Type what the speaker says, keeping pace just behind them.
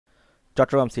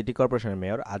Chittagong city কর্পোরেশনের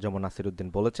mayor আজম নাসির উদ্দিন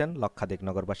বলেছেন, লক্ষাধিক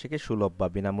নগরবাসীকে সুলভ বা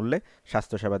বিনামূল্যে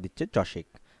স্বাস্থ্যসেবা দিচ্ছে চসিক।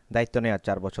 দায়িত্ব নেওয়ার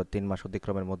 ৪ বছর ৩ মাস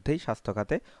অতিক্রমের মধ্যেই স্বাস্থ্য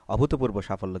খাতে অভূতপূর্ব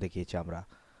সাফল্য দেখিয়েছি আমরা।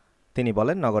 তিনি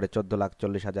বলেন, নগরে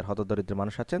 ১৪,৪০,০০০ হতদরিদ্র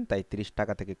মানুষ আছেন, তাই ৩০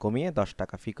 টাকা থেকে কমিয়ে ১০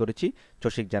 টাকা ফি করেছি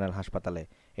চসিক জেনারেল হাসপাতালে।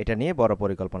 এটা নিয়ে বড়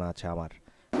পরিকল্পনা আছে আমার।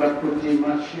 প্রতি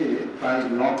মাসে প্রায়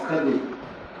লক্ষাধিক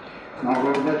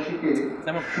নগরবাসীকে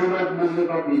সুলভ মূল্যে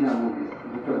বা বিনামূল্যে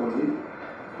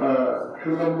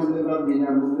সুলভ মূল্যে বা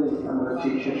বিনামূল্যে আমরা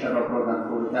চিকিৎসা সেবা প্রদান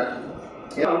করে থাকি।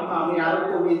 এবং আমি আরো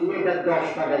কমিয়ে দিয়ে এটা ১০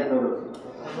 টাকায় করেছি।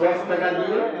 ১০ টাকা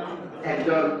দিয়ে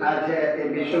একজন এই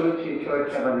বিষয়ে চিকিৎসা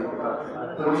সেবা নিতে পারে।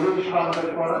 পরিবেশ বান্ধব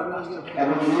করা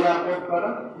এবং নিরাপদ করা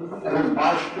এবং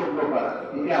বাসযোগ্য করা,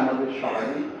 এটা আমাদের সবাই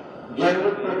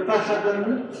প্রত্যাশার জন্য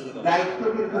দায়িত্ব,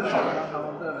 কিন্তু সবাই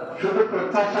শুধু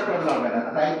প্রত্যাশা করলে হবে না,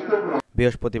 দায়িত্ব।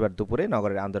 বৃহস্পতিবার দুপুরে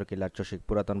নগরের আন্দরকিল্লার চসিক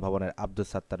পুরাতন ভবনের আব্দুস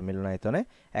সাত্তার মিলনায়তনে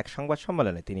এক সংবাদ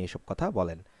সম্মেলনে তিনি এসব কথা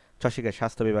বলেন। চসিকের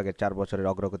স্বাস্থ্য বিভাগের ৪ বছরের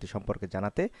অগ্রগতি সম্পর্কে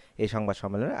জানাতে এই সংবাদ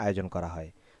সম্মেলনের আয়োজন করা হয়।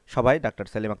 সভায় ডাক্তার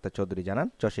সেলিম আক্তার চৌধুরী জানান,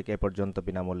 চসিক এ পর্যন্ত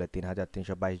বিনামূল্যে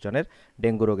 ৩,৩২২ জনের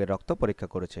ডেঙ্গু রোগের রক্ত পরীক্ষা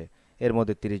করেছে। এর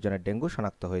মধ্যে ৩০ জনের ডেঙ্গু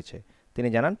শনাক্ত হয়েছে। তিনি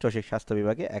জানান, চসিক স্বাস্থ্য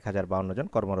বিভাগে ১,০৫২ জন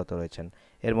কর্মরত রয়েছেন।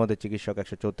 এর মধ্যে চিকিৎসক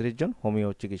 ১৩৪ জন, হোমিও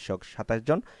চিকিৎসক ২৭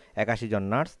 জন, ৮১ জন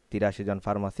নার্স, ৮৩ জন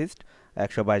ফার্মাসিস্ট,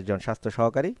 ১২২ জন স্বাস্থ্য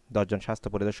সহকারী, ১০ জন স্বাস্থ্য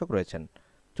পরিদর্শক রয়েছেন।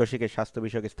 চসিকের স্বাস্থ্য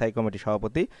বিষয়ক স্থায়ী কমিটির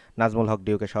সভাপতি নাজমুল হক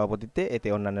ডিউকের সভাপতিত্বে এতে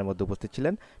অন্যান্যের মধ্যে উপস্থিত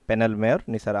ছিলেন panel mayor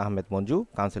Nisar Ahmed Manju,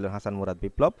 councillor Hasan Murad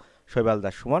বিপ্লব, শৈবাল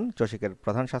দাস সুমন, চসিকের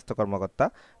প্রধান স্বাস্থ্য কর্মকর্তা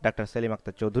ডাক্তার সেলিম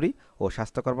আক্তার চৌধুরী ও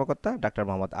স্বাস্থ্য কর্মকর্তা doctor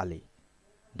Mohammad Ali.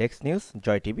 Desk news,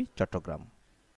 জয় টিভি, চট্টগ্রাম।